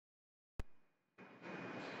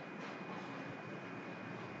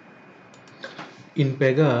In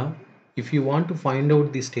Pega, if you want to find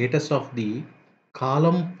out the status of the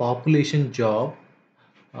column population job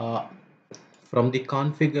uh, from the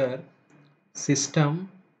configure system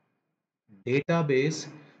database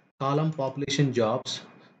column population jobs.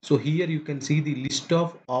 So here you can see the list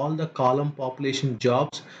of all the column population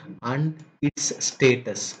jobs and its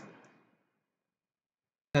status.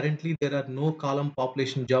 Currently there are no column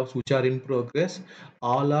population jobs which are in progress.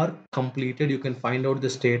 All are completed. You can find out the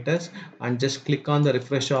status and just click on the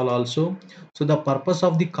refresh all also. So the purpose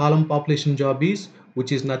of the column population job is,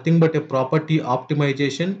 which is nothing but a property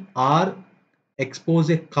optimization or expose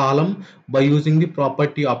a column by using the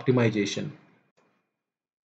property optimization.